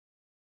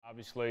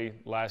Obviously,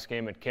 last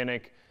game at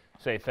Kinnick,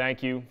 say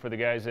thank you for the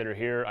guys that are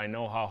here. I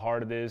know how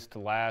hard it is to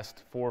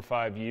last 4 or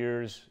 5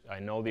 years. I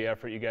know the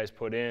effort you guys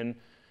put in,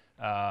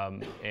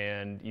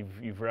 and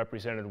you've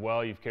represented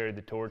well. You've carried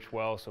the torch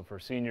well. So for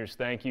seniors,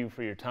 thank you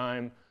for your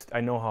time.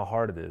 I know how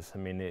hard it is. I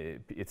mean,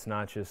 it's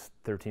not just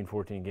 13,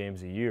 14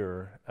 games a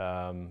year.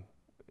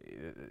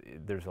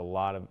 There's a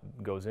lot of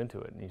goes into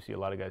it, and you see a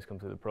lot of guys come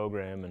through the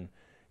program, and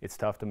it's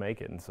tough to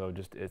make it. And so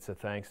just it's a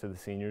thanks to the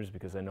seniors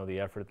because I know the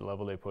effort at the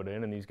level they put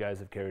in, and these guys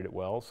have carried it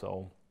well.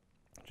 So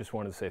just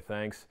wanted to say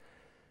thanks.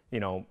 You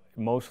know,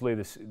 mostly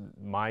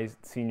my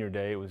senior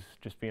day, it was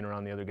just being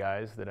around the other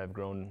guys that I've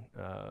grown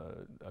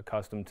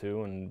accustomed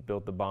to and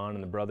built the bond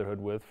and the brotherhood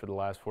with for the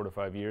last 4 to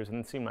 5 years, and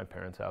then seeing my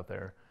parents out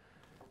there,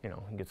 you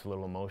know, it gets a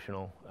little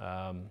emotional.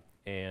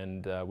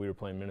 We were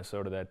playing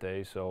Minnesota that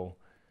day, so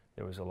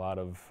there was a lot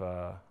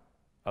of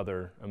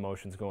other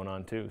emotions going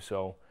on too.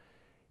 So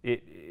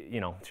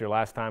you know, it's your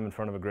last time in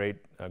front of a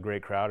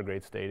great crowd, a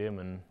great stadium,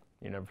 and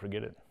you never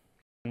forget it.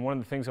 And one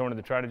of the things I wanted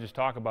to try to just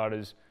talk about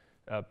is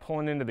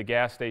pulling into the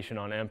gas station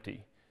on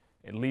empty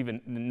and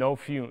leaving no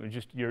fuel,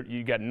 just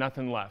you got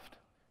nothing left.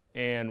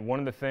 And one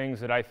of the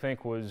things that I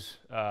think was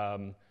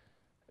a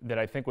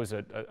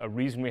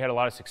reason we had a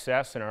lot of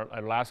success in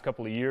our last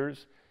couple of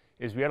years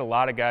is we had a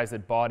lot of guys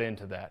that bought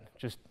into that.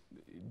 Just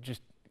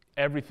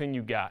everything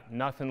you got,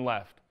 nothing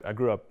left. I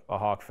grew up a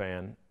Hawk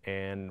fan,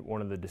 and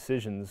one of the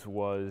decisions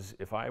was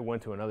if I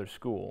went to another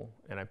school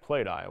and I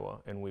played Iowa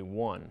and we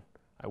won,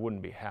 I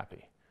wouldn't be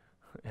happy.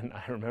 And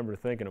I remember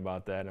thinking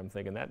about that, and I'm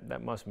thinking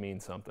that must mean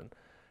something.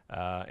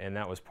 And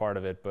that was part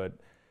of it. But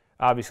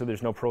obviously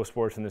there's no pro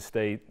sports in this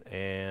state,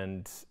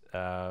 and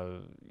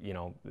you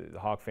know, the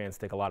Hawk fans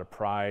take a lot of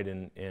pride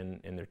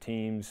in their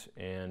teams,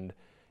 and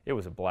it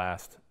was a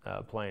blast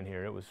playing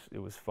here. It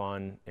was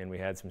fun, and we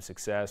had some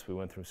success. We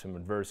went through some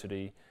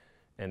adversity,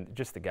 and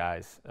just the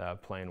guys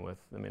playing with.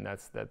 I mean,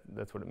 that's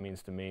what it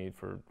means to me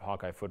for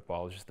Hawkeye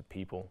football, is just the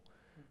people,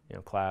 you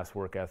know, class,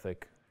 work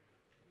ethic.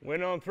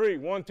 Win on 3.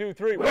 1, 2,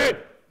 3. Win!